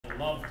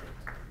loved it.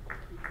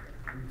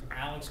 When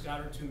Alex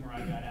got her tumor,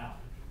 I got out.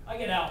 I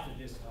get out for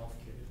this health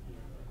care.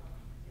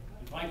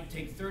 If I could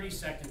take 30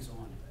 seconds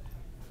on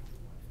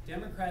it,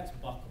 Democrats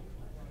buckle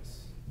like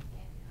this.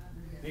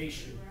 They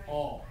should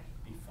all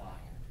be fired.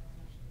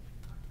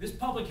 This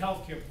public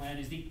health care plan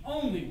is the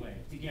only way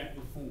to get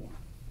reform.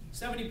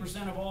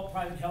 70% of all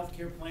private health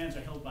care plans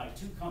are held by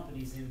 2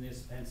 companies in this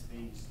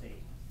Pennsylvania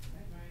state.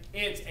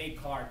 It's a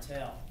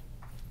cartel.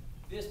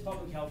 This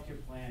public health care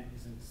plan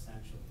is an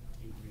essential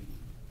ingredient.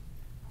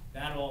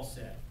 That all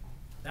said,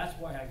 that's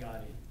why I got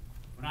in.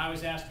 When I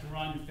was asked to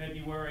run in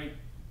February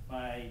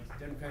by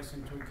Democratic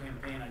Senatorial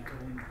campaign, I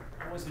told them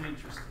I wasn't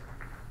interested.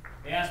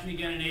 They asked me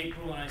again in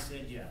April, and I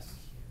said yes.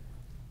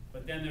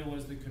 But then there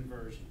was the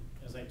conversion.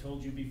 As I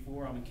told you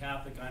before, I'm a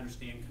Catholic, I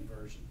understand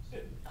conversions.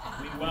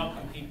 We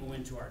welcome people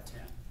into our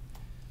tent.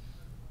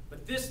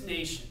 But this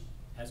nation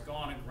has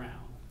gone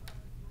aground.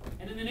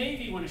 And in the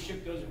Navy, when a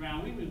ship goes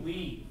aground, we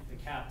relieve the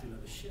captain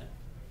of the ship.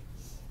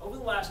 Over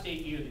the last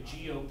 8 years, the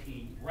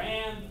GOP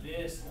ran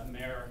this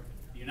America,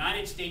 the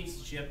United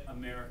States ship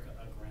America,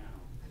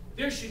 aground.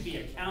 There should be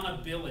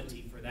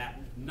accountability for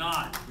that,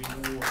 not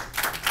reward.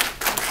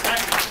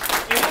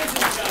 Second, it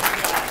isn't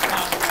just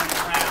about on the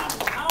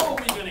ground. How are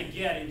we going to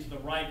get into the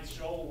right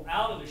shoal,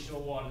 out of the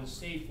shoal water, the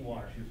safe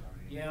water?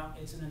 Yeah,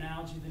 it's an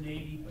analogy of the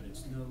Navy, but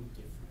it's no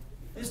different.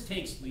 This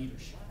takes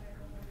leadership,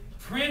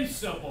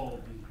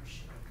 principled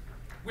leadership,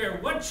 where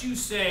what you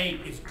say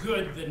is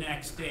good the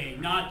next day,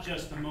 not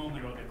just the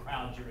moment or the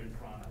crowd you're in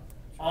front of.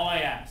 All I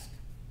ask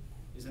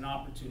is an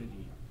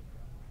opportunity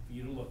for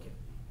you to look at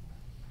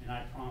me, and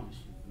I promise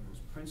you, the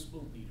most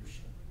principled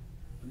leadership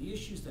on the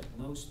issues that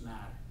most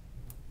matter.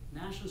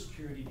 National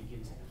security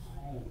begins at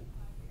home,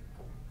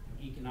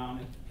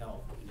 economic,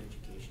 health, and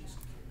education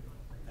security.